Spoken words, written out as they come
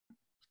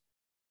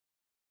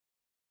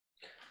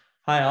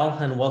Hi all,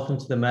 and welcome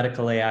to the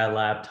Medical AI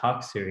Lab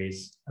talk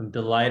series. I'm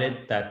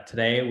delighted that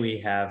today we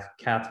have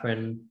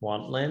Kathryn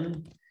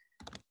Wantlin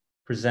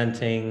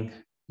presenting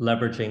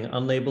leveraging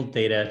unlabeled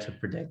data to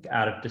predict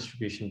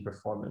out-of-distribution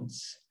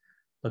performance.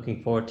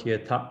 Looking forward to your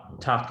talk,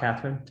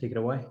 Kathryn. Take it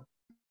away.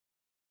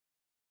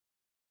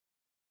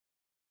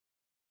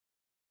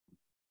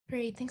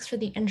 Great, thanks for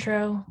the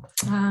intro.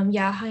 Hi,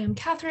 I'm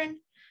Kathryn.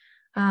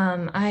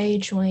 I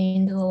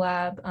joined the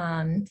lab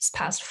this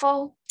past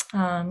fall.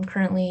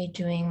 Currently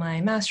doing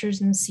my master's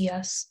in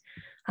CS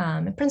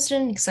at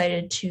Princeton.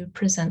 Excited to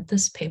present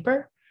this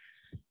paper.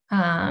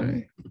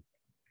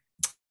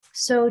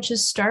 So to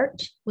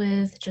start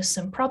with just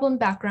some problem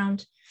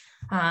background,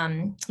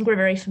 we're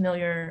very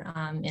familiar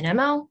in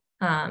ML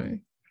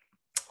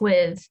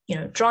with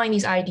drawing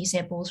these ID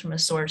samples from a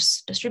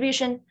source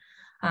distribution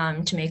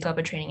to make up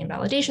a training and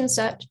validation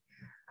set.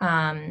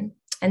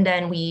 And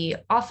then we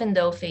often,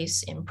 though,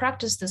 face in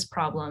practice this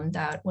problem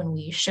that when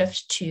we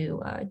shift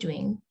to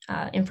doing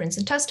inference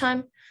and test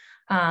time,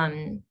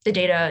 the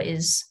data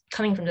is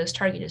coming from this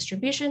target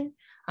distribution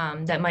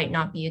that might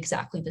not be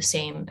exactly the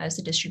same as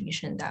the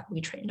distribution that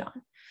we trained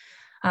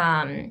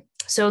on.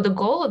 So the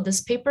goal of this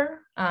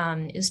paper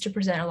is to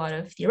present a lot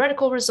of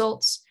theoretical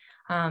results,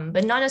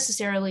 but not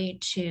necessarily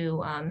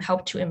to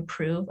help to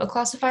improve a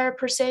classifier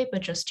per se,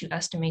 but just to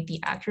estimate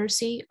the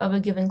accuracy of a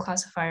given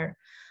classifier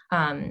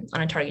on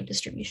a target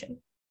distribution.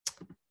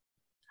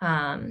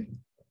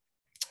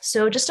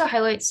 So just to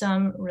highlight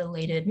some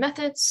related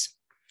methods,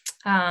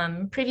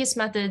 previous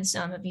methods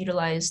have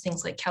utilized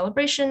things like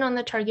calibration on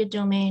the target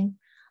domain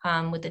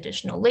with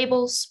additional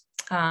labels,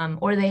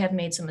 or they have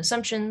made some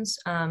assumptions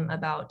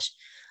about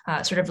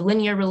sort of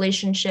linear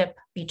relationship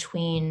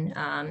between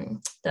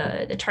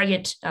the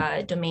target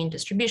domain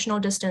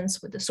distributional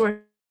distance with the source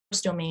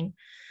domain.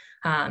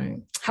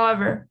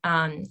 However,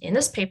 in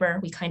this paper,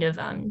 we kind of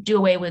do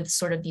away with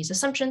sort of these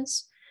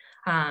assumptions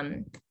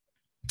and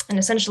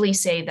essentially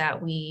say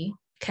that we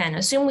can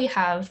assume we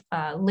have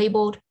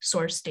labeled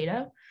source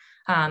data,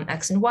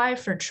 X and Y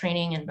for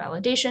training and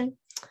validation,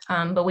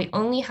 but we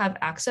only have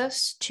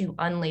access to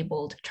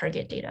unlabeled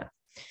target data.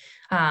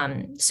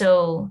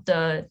 So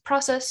the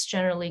process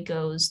generally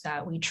goes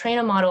that we train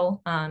a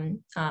model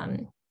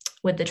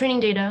with the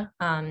training data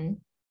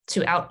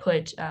to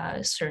output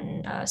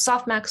certain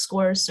softmax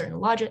scores, certain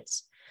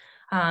logits.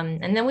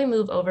 And then we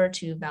move over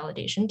to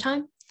validation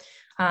time.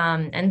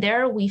 And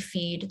there we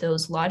feed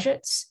those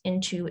logits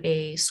into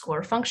a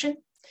score function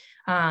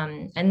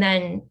and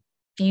then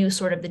view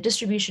sort of the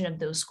distribution of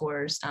those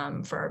scores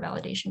for our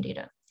validation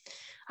data.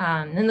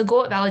 And the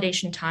goal at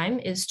validation time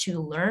is to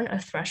learn a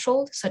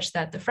threshold such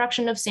that the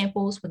fraction of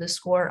samples with a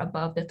score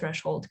above the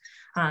threshold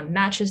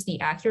matches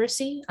the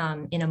accuracy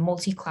in a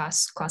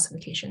multi-class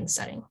classification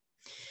setting.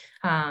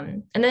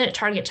 And then at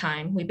target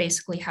time, we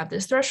basically have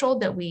this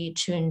threshold that we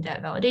tuned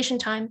at validation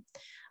time.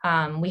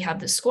 We have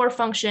the score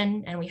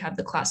function and we have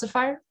the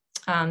classifier.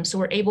 So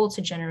we're able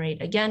to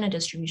generate, again, a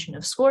distribution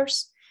of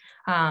scores.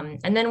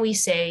 And then we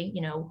say,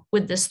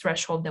 with this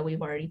threshold that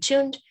we've already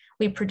tuned,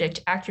 we predict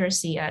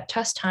accuracy at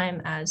test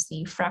time as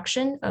the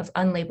fraction of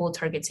unlabeled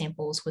target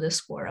samples with a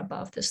score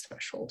above this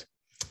threshold.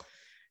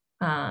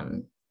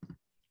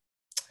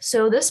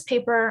 So this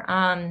paper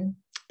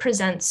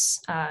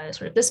presents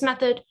sort of this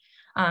method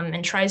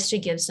and tries to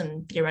give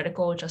some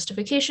theoretical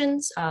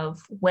justifications of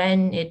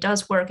when it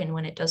does work and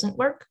when it doesn't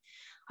work.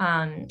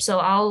 So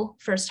I'll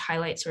first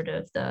highlight sort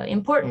of the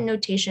important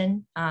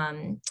notation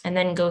and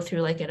then go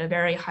through like at a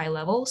very high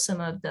level some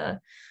of the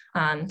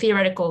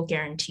theoretical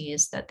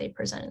guarantees that they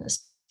present in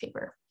this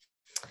paper.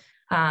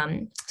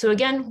 So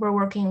again, we're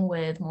working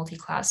with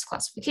multi-class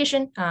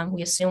classification.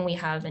 We assume we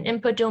have an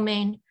input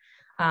domain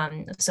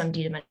of some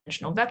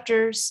d-dimensional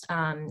vectors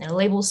and a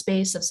label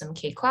space of some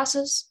k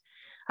classes.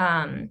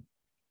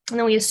 And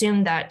then we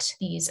assume that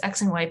these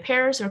X and Y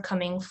pairs are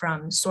coming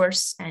from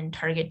source and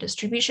target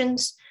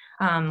distributions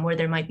where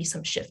there might be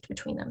some shift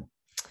between them.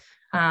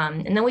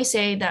 And then we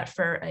say that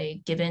for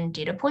a given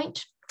data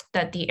point,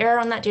 that the error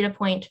on that data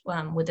point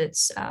with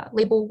its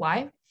label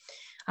Y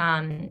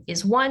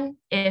is 1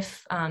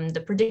 if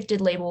the predicted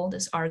label,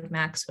 this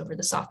argmax over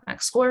the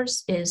softmax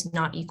scores, is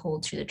not equal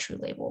to the true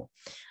label.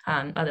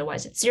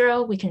 Otherwise, it's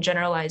 0. We can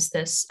generalize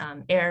this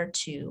error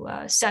to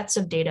sets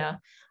of data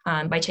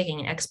by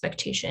taking an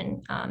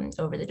expectation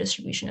over the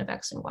distribution of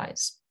X and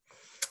Ys.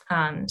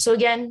 So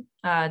again,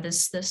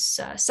 this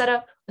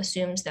setup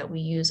assumes that we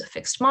use a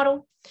fixed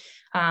model.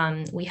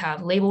 We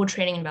have labeled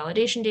training and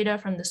validation data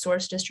from the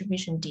source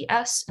distribution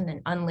DS and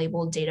then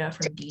unlabeled data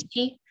from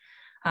DT.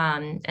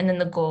 And then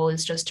the goal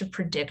is just to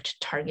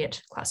predict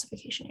target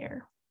classification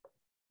error.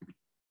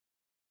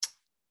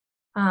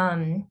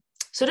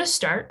 So to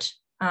start,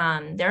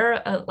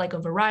 there are like a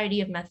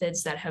variety of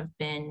methods that have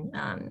been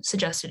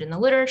suggested in the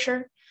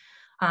literature.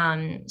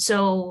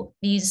 So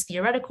these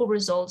theoretical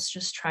results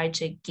just try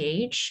to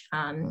gauge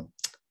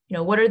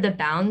what are the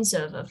bounds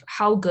of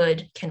how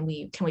good can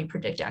we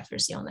predict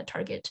accuracy on the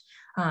target?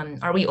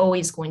 Are we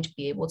always going to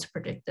be able to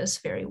predict this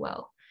very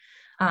well?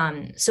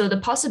 So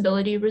the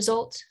possibility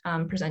result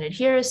presented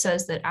here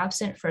says that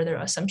absent further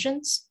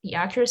assumptions, the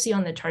accuracy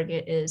on the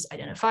target is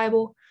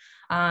identifiable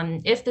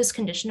if this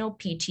conditional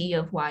PT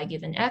of y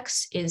given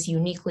x is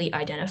uniquely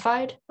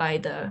identified by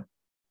the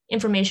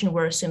information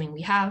we're assuming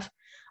we have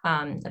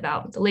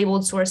about the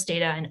labeled source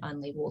data and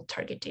unlabeled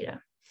target data.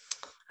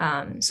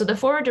 So the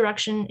forward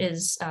direction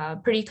is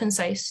pretty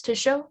concise to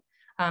show.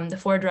 The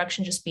forward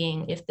direction just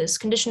being if this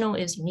conditional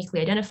is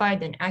uniquely identified,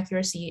 then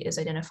accuracy is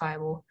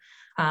identifiable.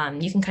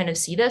 You can kind of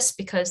see this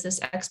because this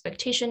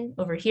expectation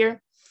over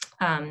here,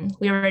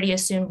 we already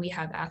assumed we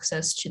have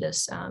access to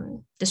this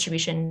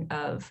distribution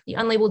of the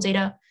unlabeled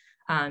data.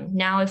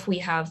 Now, if we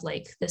have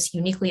like this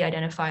uniquely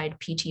identified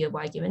PT of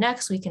y given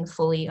x, we can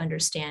fully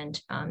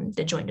understand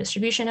the joint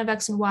distribution of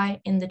x and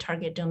y in the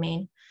target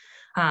domain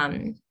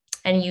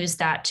and use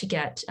that to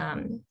get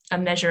a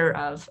measure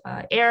of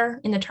error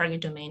in the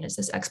target domain as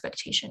this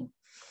expectation.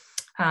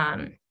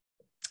 The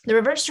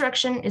reverse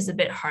direction is a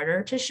bit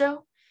harder to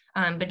show,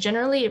 but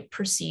generally it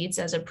proceeds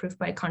as a proof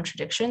by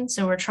contradiction.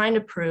 So we're trying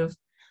to prove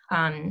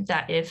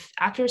that if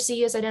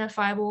accuracy is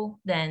identifiable,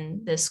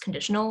 then this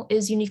conditional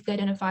is uniquely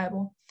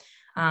identifiable.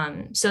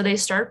 So they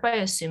start by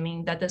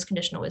assuming that this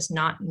conditional is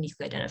not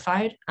uniquely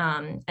identified,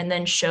 and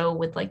then show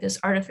with like this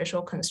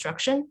artificial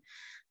construction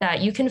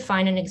that you can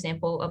find an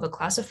example of a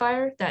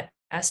classifier that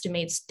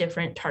estimates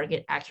different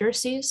target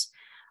accuracies.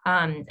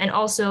 And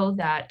also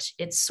that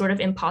it's sort of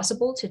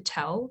impossible to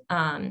tell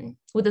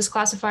with this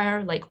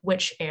classifier, like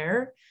which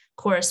error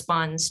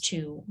corresponds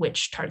to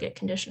which target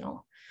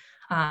conditional.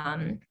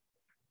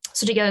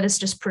 So together, this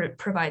just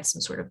provides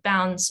some sort of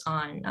bounds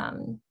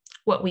on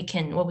what we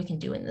can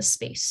do in this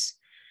space.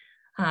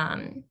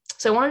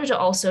 So I wanted to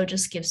also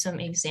just give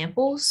some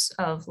examples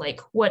of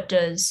like, what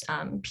does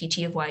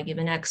PT of y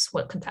given x,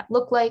 what could that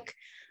look like?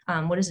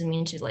 What does it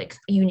mean to like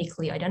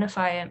uniquely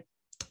identify it?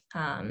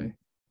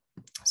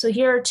 So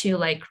here are two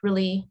like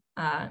really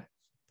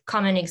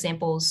common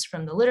examples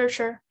from the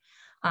literature,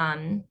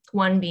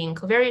 one being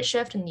covariate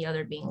shift and the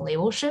other being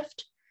label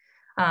shift.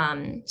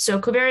 So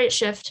covariate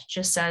shift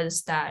just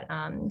says that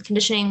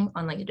conditioning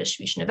on like a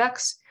distribution of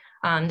x,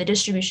 the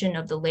distribution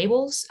of the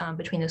labels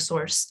between the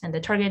source and the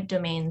target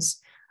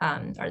domains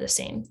are the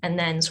same, and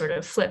then sort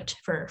of flipped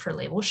for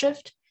label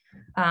shift.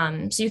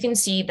 So you can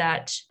see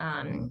that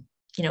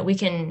we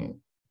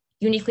can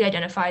uniquely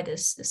identify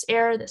this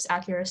error, this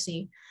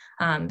accuracy,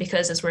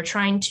 because as we're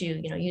trying to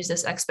use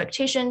this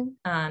expectation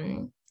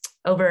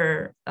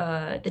over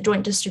the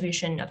joint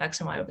distribution of x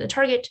and y over the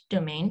target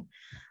domain,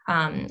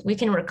 we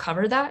can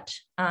recover that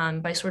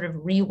by sort of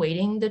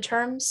reweighting the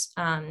terms,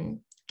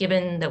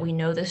 given that we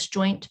know this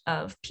joint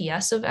of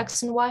PS of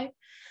x and y.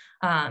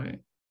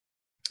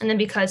 And then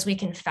because we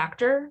can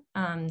factor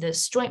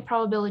this joint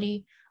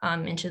probability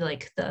into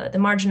like the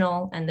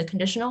marginal and the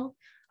conditional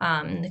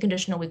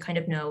we kind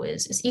of know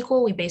is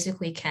equal. We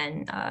basically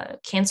can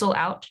cancel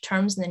out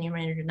terms in the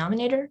numerator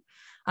denominator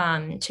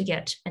to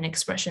get an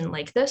expression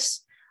like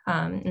this.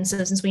 And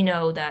so since we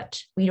know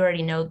that we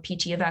already know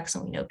PT of x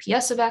and we know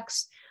PS of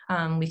x,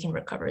 we can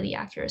recover the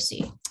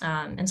accuracy.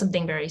 And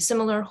something very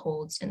similar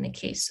holds in the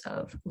case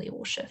of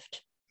label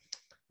shift.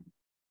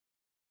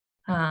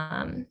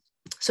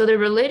 So the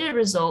related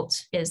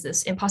result is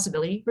this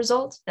impossibility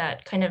result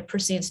that kind of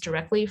proceeds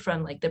directly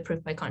from like the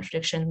proof by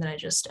contradiction that I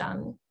just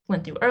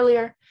went through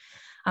earlier.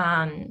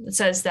 It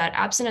says that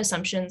absent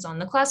assumptions on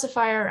the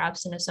classifier,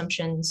 absent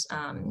assumptions,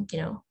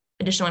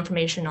 additional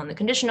information on the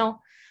conditional,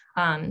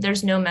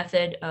 there's no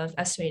method of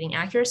estimating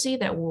accuracy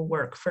that will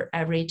work for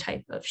every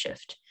type of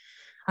shift.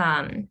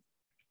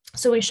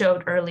 So we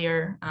showed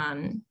earlier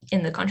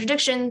in the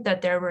contradiction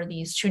that there were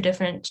these two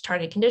different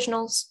target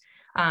conditionals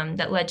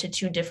that led to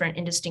two different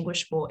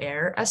indistinguishable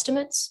error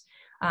estimates.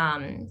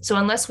 So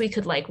unless we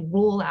could like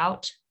rule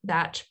out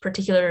that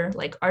particular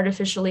like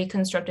artificially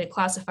constructed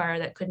classifier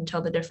that couldn't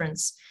tell the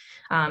difference,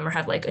 or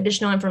have like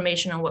additional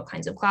information on what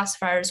kinds of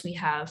classifiers we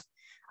have.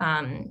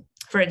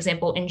 For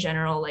example, in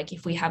general, like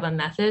if we have a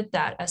method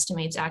that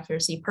estimates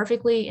accuracy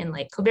perfectly in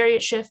like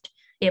covariate shift,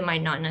 it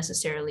might not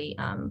necessarily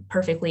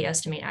perfectly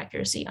estimate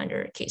accuracy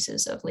under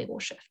cases of label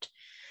shift.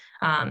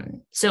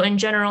 So in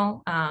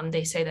general,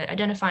 they say that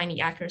identifying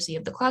the accuracy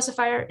of the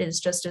classifier is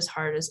just as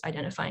hard as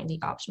identifying the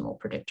optimal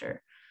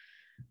predictor.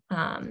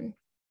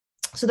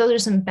 So those are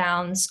some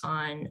bounds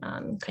on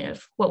kind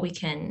of what we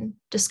can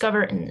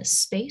discover in this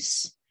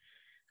space.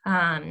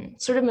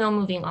 Sort of now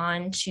moving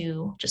on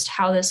to just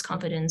how this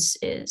confidence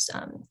is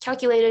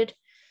calculated.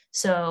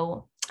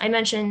 So I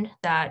mentioned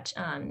that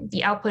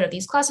the output of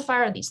these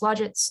classifier, these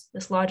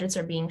logits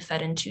are being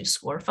fed into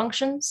score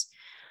functions.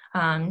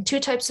 Two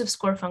types of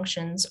score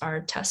functions are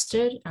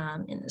tested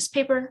in this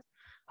paper,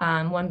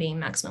 one being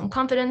maximum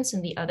confidence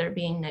and the other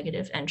being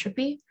negative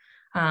entropy.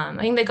 I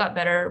think they got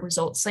better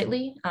results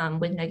slightly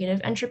with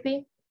negative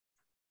entropy.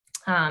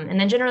 And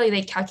then generally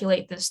they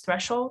calculate this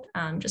threshold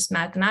just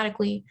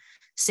mathematically,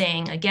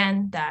 saying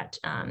again that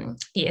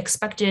the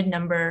expected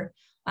number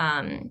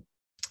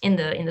in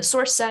the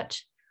source set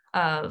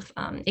of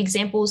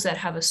examples that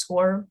have a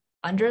score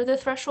under the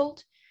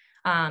threshold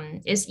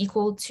is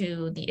equal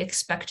to the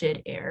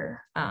expected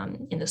error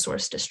in the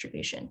source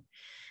distribution.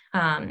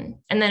 And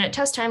then at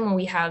test time, when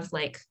we have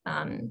like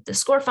the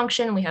score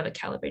function, we have a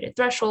calibrated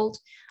threshold.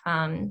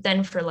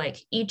 Then for like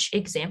each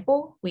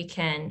example, we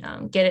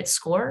can get its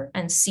score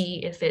and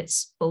see if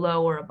it's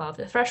below or above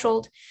the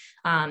threshold,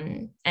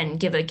 and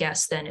give a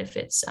guess then if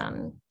it's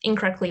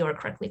incorrectly or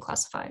correctly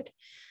classified.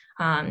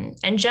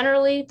 And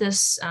generally,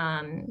 this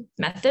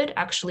method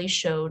actually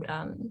showed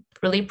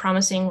really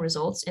promising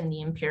results in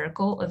the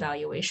empirical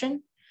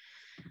evaluation.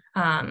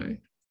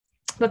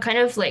 But kind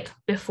of like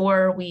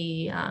before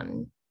we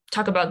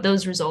talk about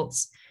those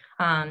results,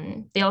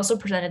 they also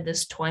presented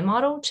this toy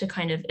model to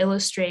kind of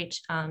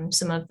illustrate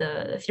some of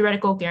the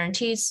theoretical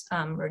guarantees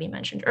already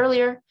mentioned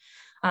earlier,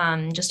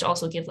 just to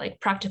also give like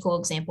practical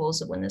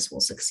examples of when this will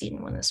succeed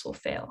and when this will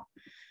fail.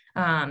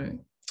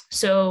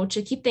 So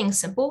to keep things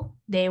simple,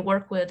 they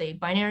work with a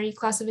binary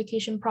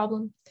classification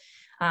problem.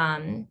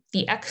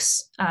 The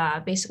X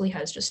basically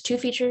has just two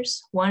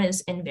features. One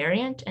is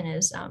invariant and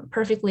is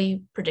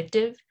perfectly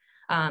predictive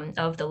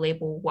of the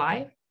label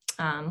Y.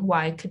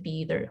 Y could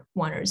be either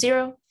 1 or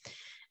 0.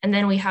 And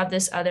then we have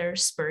this other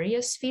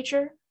spurious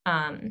feature.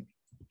 And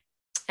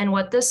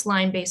what this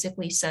line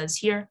basically says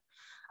here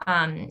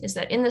is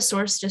that in the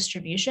source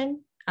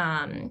distribution,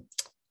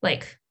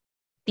 like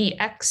the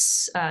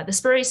X, the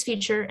spurious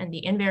feature and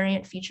the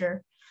invariant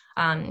feature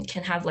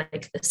can have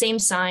like the same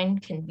sign,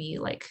 can be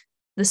like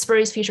the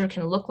spurious feature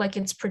can look like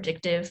it's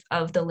predictive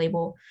of the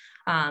label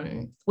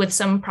with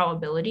some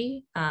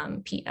probability,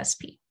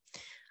 PSP.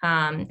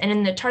 And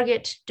in the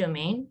target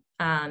domain,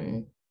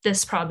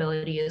 this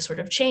probability is sort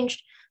of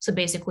changed. So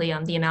basically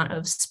the amount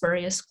of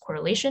spurious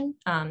correlation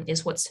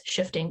is what's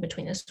shifting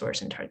between the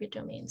source and target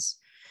domains.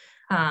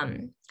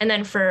 And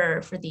then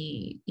for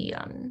the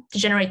to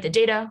generate the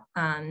data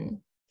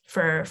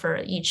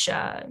for each,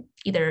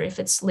 either if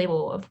it's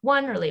label of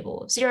 1 or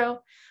label of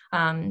 0,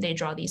 they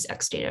draw these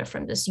X data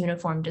from this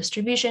uniform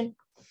distribution.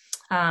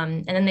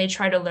 And then they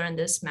try to learn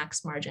this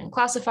max margin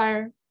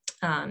classifier.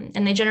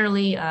 And they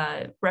generally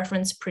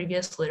reference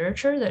previous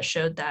literature that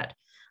showed that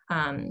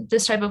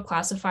this type of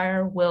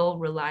classifier will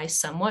rely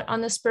somewhat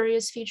on the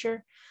spurious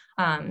feature.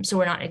 So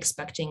we're not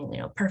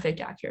expecting perfect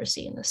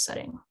accuracy in this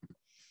setting.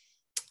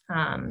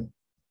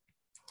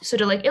 So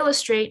to like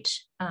illustrate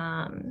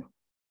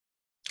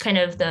kind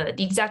of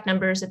the exact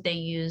numbers that they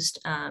used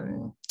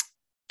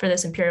for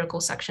this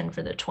empirical section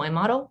for the toy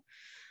model.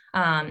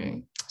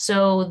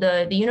 So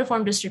the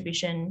uniform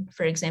distribution,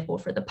 for example,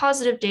 for the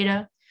positive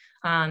data,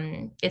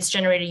 it's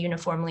generated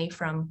uniformly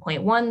from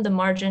 0.1, the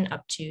margin,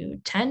 up to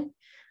 10.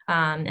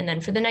 And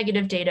then for the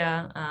negative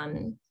data,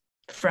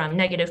 from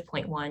negative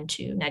 0.1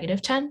 to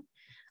negative 10.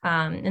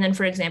 And then,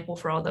 for example,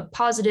 for all the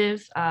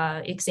positive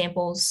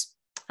examples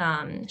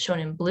shown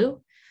in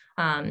blue,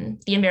 the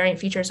invariant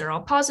features are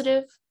all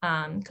positive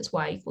because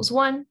Y equals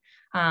 1.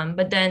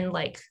 But then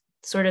like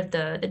sort of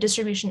the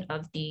distribution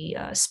of the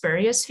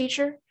spurious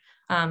feature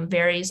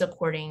varies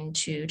according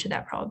to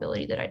that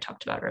probability that I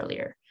talked about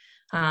earlier.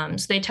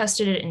 So they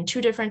tested it in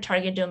 2 different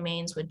target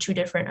domains with 2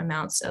 different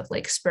amounts of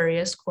like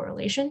spurious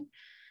correlation.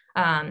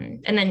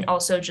 And then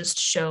also just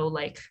show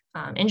like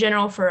in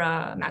general for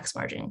a max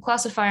margin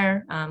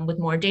classifier with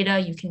more data,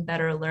 you can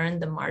better learn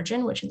the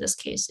margin, which in this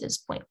case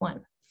is 0.1.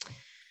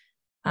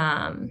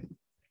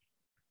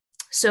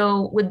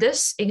 So with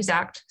this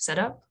exact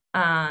setup,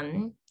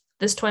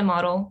 this toy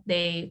model,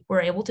 they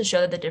were able to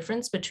show the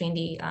difference between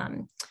the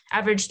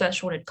average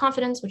thresholded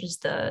confidence, which is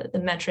the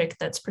metric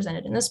that's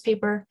presented in this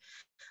paper,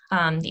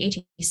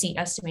 the ATC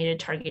estimated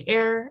target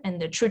error, and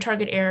the true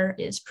target error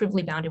is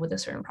provably bounded with a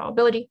certain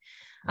probability.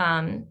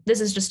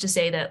 This is just to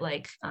say that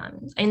like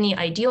in the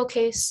ideal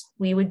case,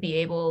 we would be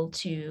able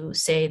to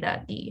say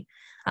that the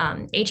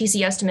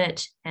ATC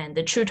estimate and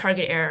the true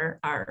target error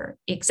are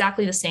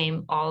exactly the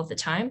same all of the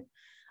time.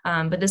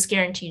 But this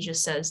guarantee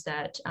just says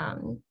that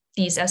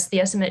the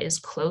estimate is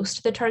close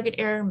to the target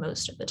error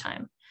most of the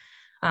time.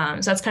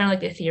 So that's kind of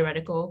like the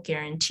theoretical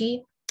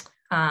guarantee.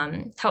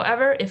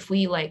 However, if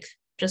we like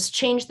just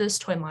change this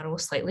toy model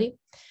slightly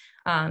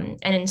and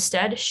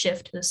instead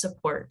shift the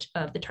support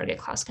of the target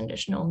class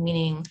conditional,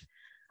 meaning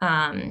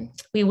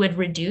we would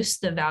reduce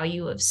the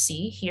value of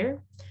C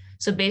here.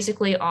 So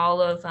basically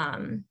all of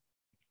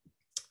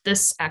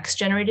this X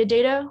generated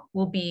data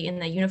will be in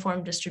the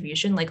uniform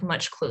distribution, like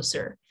much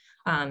closer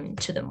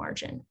to the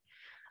margin.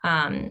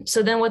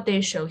 So then what they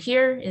show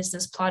here is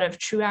this plot of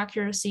true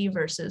accuracy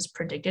versus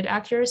predicted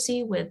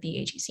accuracy with the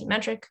ATC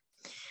metric,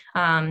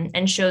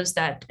 and shows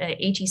that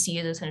ATC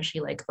is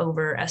essentially like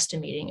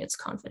overestimating its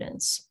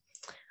confidence.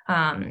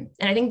 And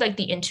I think like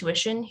the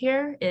intuition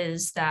here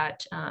is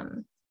that,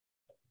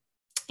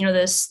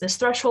 this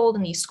threshold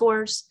and these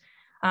scores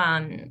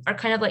are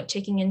kind of like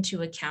taking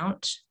into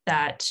account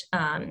that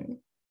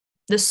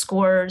the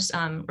scores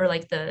or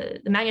like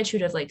the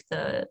magnitude of like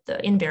the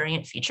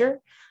invariant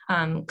feature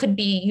could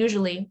be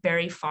usually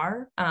very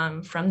far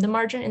from the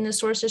margin in the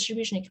source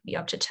distribution. It could be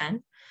up to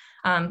 10.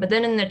 But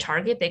then in the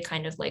target, they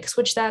kind of like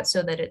switch that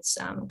so that it's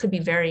could be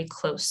very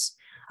close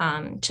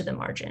to the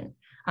margin.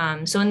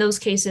 So in those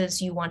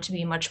cases, you want to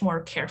be much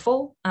more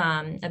careful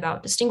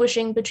about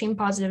distinguishing between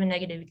positive and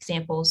negative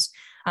examples,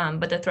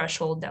 but the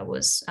threshold that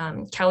was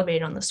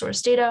calibrated on the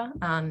source data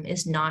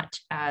is not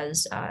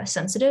as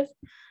sensitive.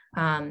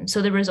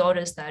 So the result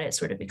is that it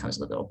sort of becomes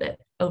a little bit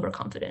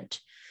overconfident.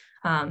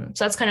 So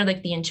that's kind of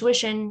like the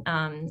intuition,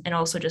 and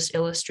also just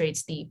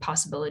illustrates the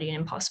possibility and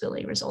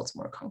impossibility results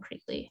more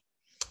concretely.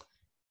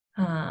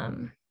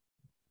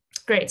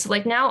 Great, so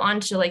like now on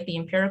to like the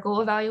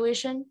empirical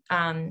evaluation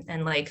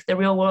and like the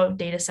real world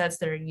data sets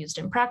that are used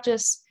in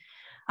practice.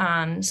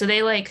 So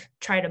they like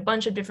tried a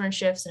bunch of different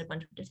shifts and a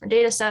bunch of different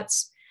data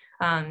sets.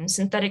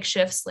 Synthetic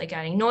shifts like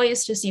adding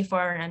noise to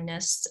CFAR and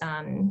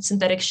MNIST,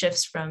 synthetic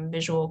shifts from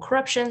visual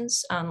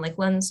corruptions like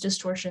lens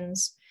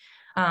distortions,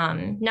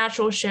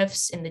 natural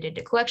shifts in the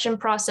data collection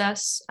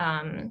process,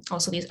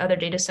 also these other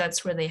data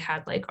sets where they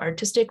had like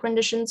artistic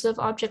renditions of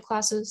object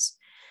classes.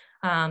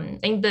 I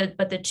think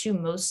but the two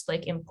most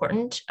like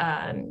important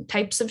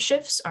types of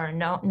shifts are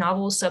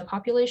novel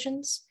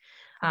subpopulations,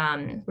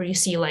 where you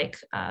see like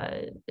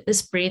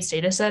this breeds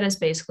data set is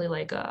basically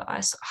like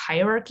a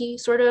hierarchy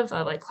sort of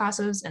like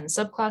classes and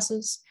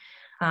subclasses.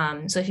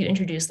 So if you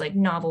introduce like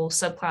novel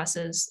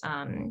subclasses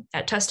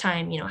at test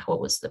time, you know,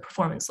 what was the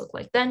performance look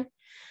like then?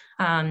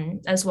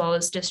 As well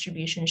as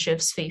distribution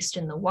shifts faced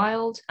in the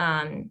wild.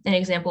 An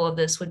example of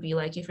this would be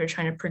like if you're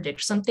trying to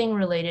predict something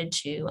related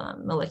to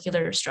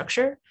molecular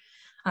structure.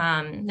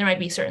 There might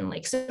be certain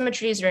like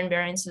symmetries or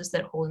invariances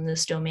that hold in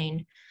this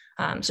domain.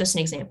 So just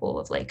an example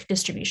of like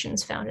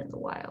distributions found in the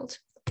wild.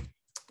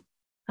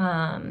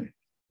 So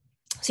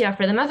yeah,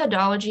 for the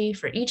methodology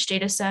for each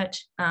data set,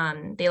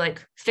 they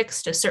like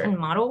fixed a certain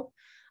model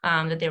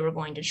that they were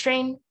going to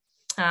train.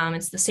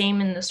 It's the same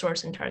in the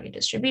source and target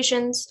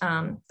distributions.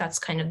 That's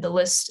kind of the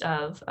list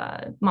of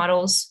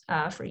models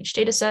for each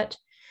data set.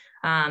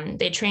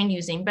 They trained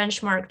using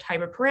benchmarked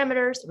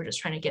hyperparameters. They were just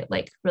trying to get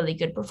like really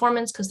good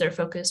performance because their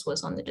focus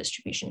was on the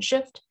distribution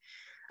shift.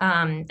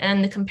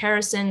 And the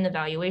comparison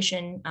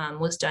evaluation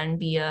was done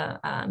via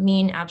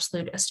mean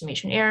absolute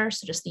estimation error.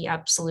 So just the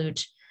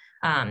absolute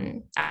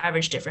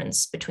average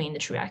difference between the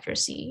true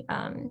accuracy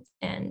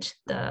and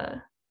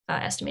the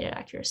estimated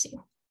accuracy.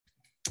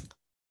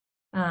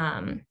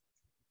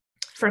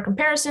 For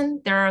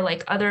comparison, there are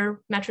like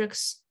other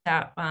metrics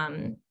that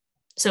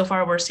so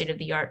far were state of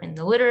the art in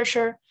the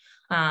literature.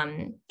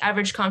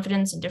 Average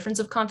confidence and difference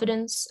of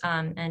confidence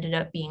ended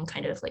up being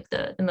kind of like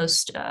the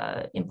most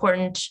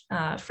important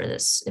for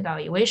this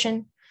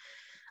evaluation.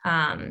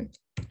 Kind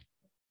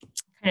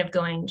of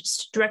going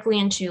just directly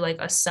into like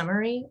a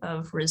summary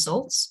of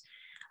results.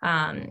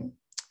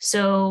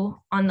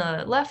 So on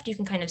the left, you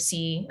can kind of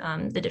see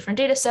the different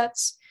data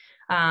sets.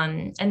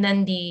 And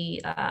then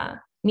the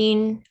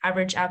mean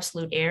average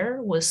absolute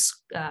error was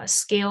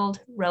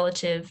scaled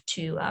relative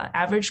to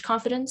average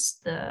confidence,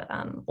 the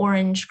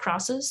orange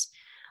crosses.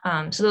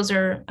 So those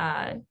are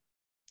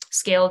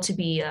scaled to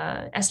be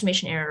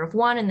estimation error of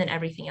 1, and then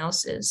everything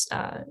else is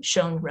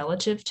shown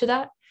relative to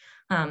that.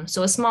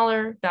 So a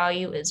smaller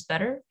value is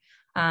better.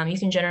 You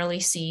can generally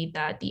see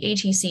that the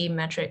ATC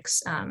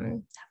metrics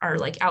are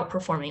like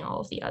outperforming all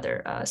of the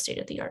other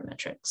state-of-the-art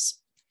metrics.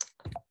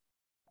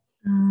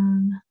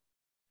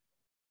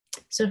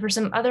 So for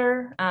some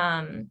other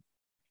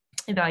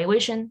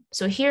evaluation,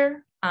 so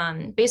here,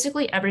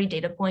 basically every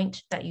data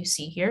point that you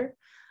see here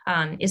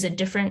is a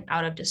different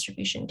out of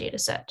distribution data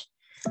set.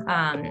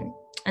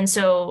 And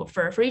so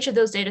for each of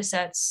those data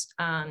sets,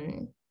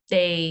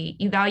 they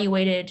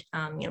evaluated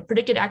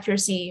predicted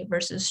accuracy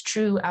versus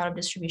true out of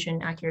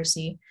distribution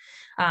accuracy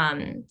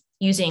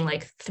using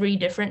like 3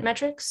 different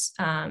metrics,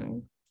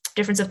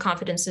 difference of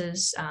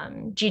confidences,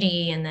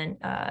 GDE, and then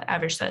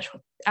average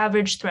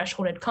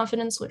thresholded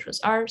confidence, which was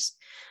ours.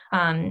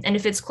 And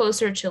if it's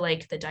closer to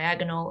like the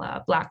diagonal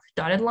black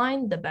dotted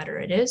line, the better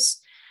it is.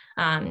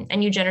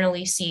 And you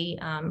generally see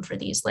for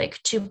these like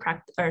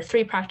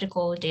 3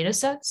 practical data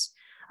sets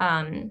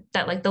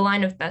that like the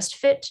line of best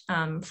fit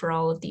for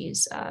all of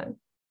these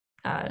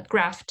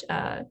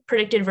graphed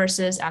predicted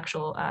versus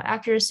actual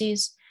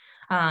accuracies,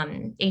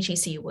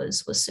 HEC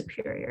was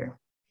superior.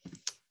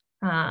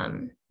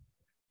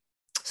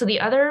 So the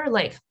other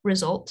like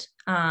result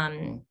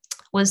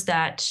was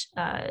that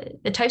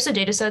the types of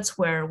data sets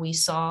where we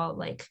saw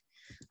like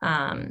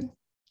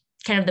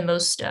kind of the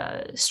most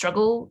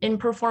struggle in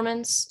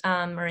performance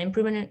or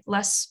improvement,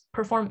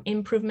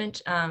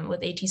 improvement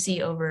with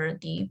ATC over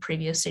the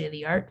previous state of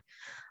the art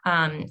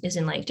is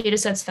in like data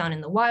sets found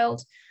in the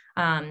wild,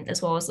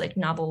 as well as like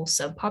novel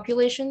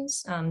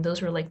subpopulations.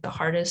 Those were like the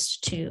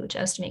hardest to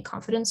estimate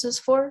confidences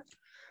for.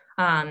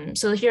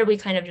 So here we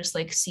kind of just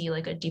like see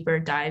like a deeper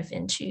dive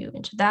into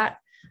that.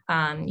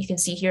 You can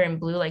see here in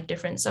blue like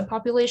different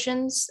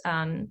subpopulations.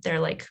 They're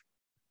like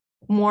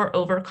more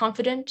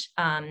overconfident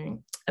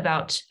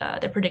about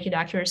the predicted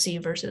accuracy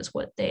versus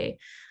what the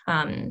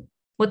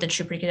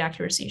true predicted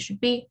accuracy should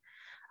be.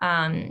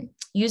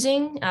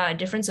 Using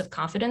difference of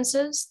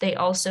confidences, they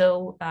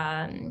also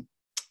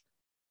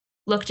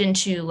looked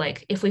into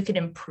like if we could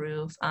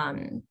improve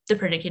the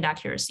predicted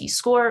accuracy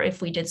score,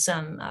 if we did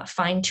some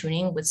fine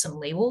tuning with some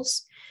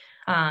labels.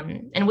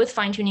 And with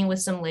fine tuning with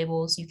some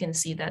labels, you can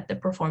see that the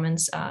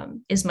performance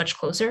is much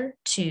closer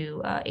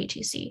to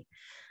ATC.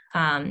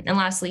 And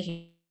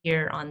lastly,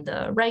 here on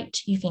the right,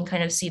 you can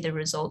kind of see the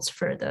results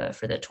for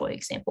the toy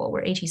example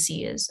where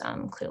ATC is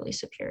clearly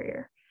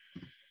superior.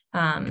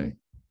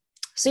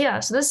 So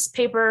this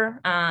paper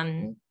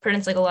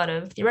presents like a lot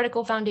of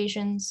theoretical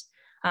foundations.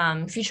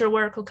 Future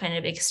work will kind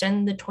of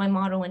extend the toy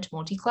model into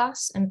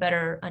multi-class and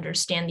better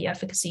understand the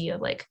efficacy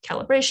of like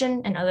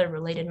calibration and other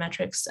related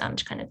metrics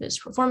to kind of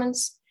boost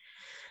performance.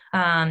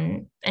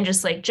 And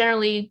just like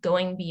generally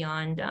going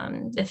beyond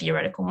the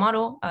theoretical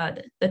model,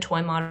 the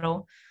toy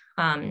model,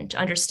 to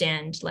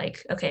understand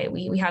like, okay,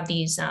 we have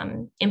these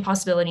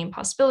impossibility and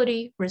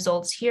possibility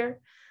results here,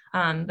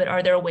 but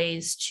are there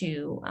ways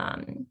to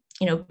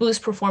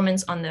boost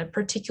performance on the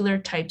particular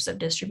types of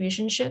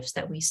distribution shifts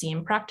that we see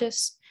in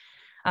practice,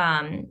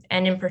 and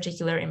in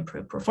particular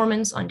improve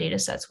performance on data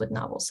sets with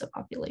novel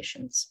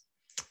subpopulations.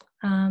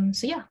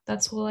 So yeah,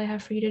 that's all I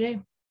have for you today.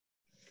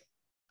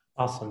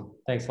 Awesome.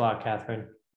 Thanks a lot, Kathryn.